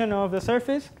decomposition of the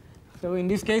surface. So in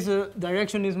this case, the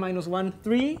direction is minus 1,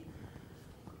 3.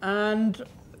 And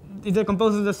it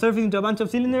decomposes the surface into a bunch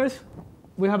of cylinders.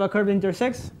 we have a curve that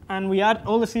intersects, and we add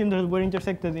all the cylinders that were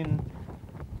intersected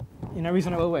in a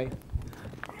reasonable way.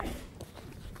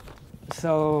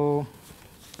 So,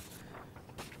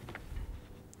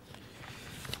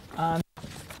 and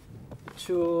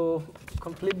to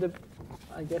complete the,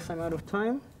 I guess I'm out of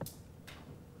time.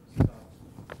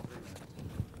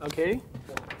 Okay.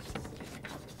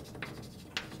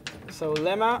 So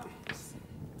lemma.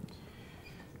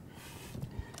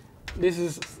 This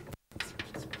is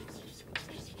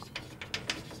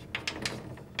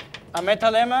a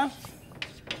meta-lemma.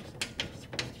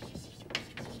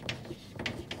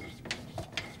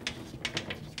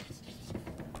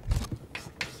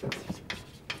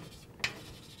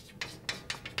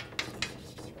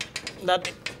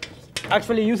 That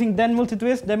actually using den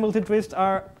multitwists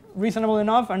are reasonable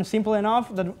enough and simple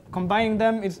enough that combining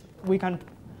them we can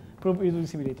prove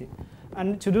irreducibility.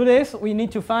 And to do this, we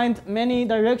need to find many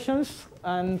directions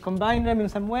and combine them in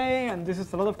some way. And this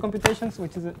is a lot of computations,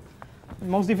 which is the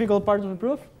most difficult part of the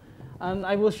proof. And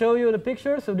I will show you the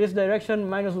picture. So this direction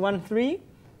 -1, 3.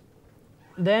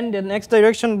 Then the next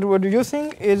direction we're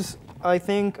using is, I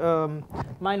think,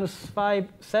 -5,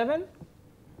 7.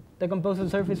 Decompose the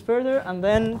surface further. And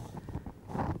then,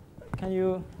 can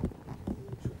you,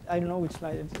 I don't know which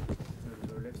slide it's.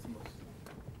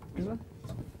 This one?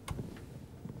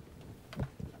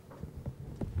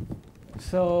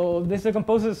 So this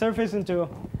decomposes the surface into,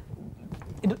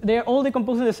 they're all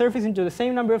decomposing the surface into the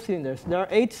same number of cylinders. There are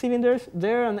 8 cylinders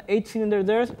there and 8 cylinders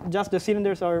there, just the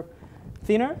cylinders are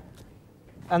thinner.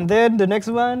 And then the next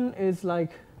one is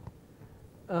like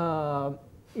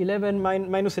 11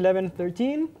 minus 11,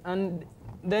 13. And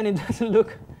then it doesn't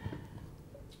look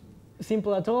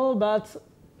simple at all, but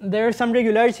there's some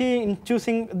regularity in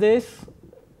choosing these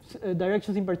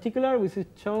directions in particular, which is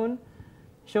shown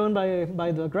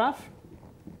by the graph,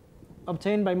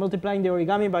 obtained by multiplying the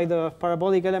origami by the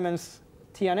parabolic elements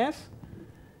T and S.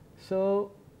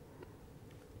 So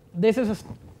this is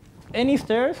any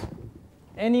stairs,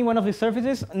 any one of the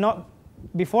surfaces, not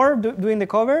before doing the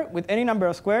cover, with any number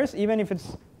of squares, even if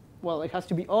it's, well, it has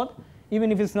to be odd,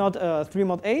 even if it's not 3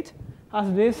 mod 8,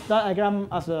 has this diagram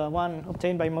as the one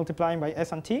obtained by multiplying by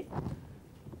S and T,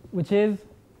 which is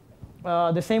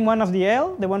the same one as the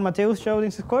L, the one Matheus showed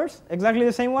in his course, exactly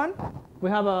the same one.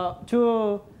 We have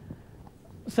 2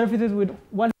 surfaces with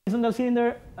 1 horizontal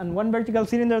cylinder and 1 vertical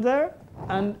cylinder there.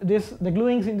 And the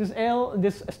gluings in this L,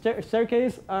 this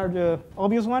staircase are the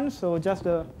obvious ones, so just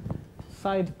the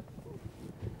side,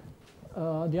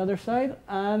 the other side.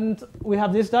 And we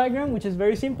have this diagram, which is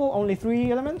very simple, only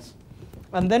 3 elements.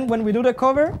 And then when we do the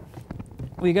cover,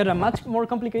 we get a much more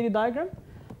complicated diagram.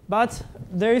 But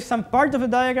there is some part of the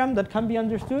diagram that can be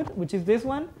understood, which is this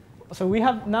one. So we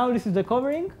have now, this is the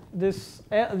covering. This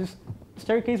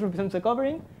staircase represents the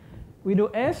covering. We do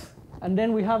S, and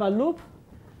then we have a loop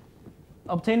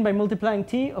obtained by multiplying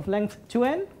T of length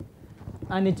 2n.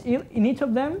 And in each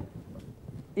of them,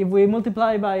 if we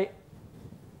multiply by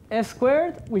S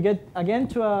squared, we get again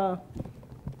to a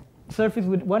surface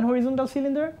with 1 horizontal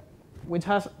cylinder, which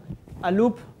has a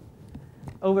loop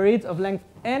over it of length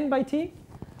n by T.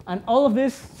 And all of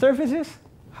these surfaces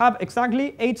have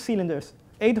exactly 8 cylinders,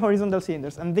 8 horizontal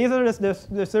cylinders. And these are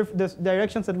the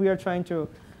directions that we are trying to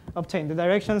obtain. The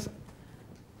directions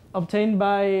obtained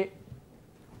by,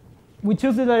 we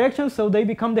choose the directions so they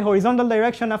become the horizontal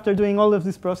direction after doing all of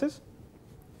this process.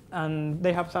 And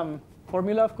they have some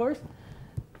formula, of course.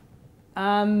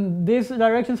 And these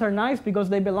directions are nice because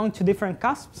they belong to different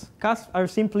cusps. Cusps are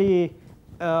simply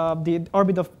the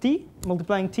orbit of T,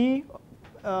 multiplying T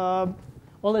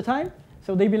all the time.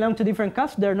 So they belong to different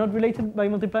cusps. They're not related by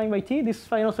multiplying by T, these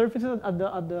final surfaces at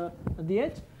the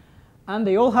edge. And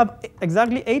they all have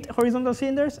exactly 8 horizontal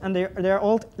cylinders, and they're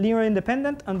all linear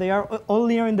independent, and they are all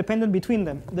linear independent between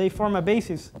them. They form a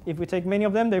basis. If we take many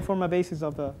of them, they form a basis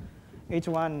of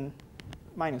H1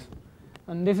 minus.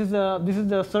 And this is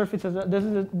the surfaces, this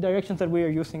is the directions that we are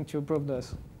using to prove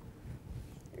this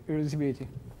irreducibility.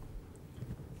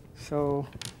 So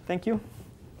thank you.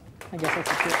 I guess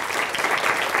that's it.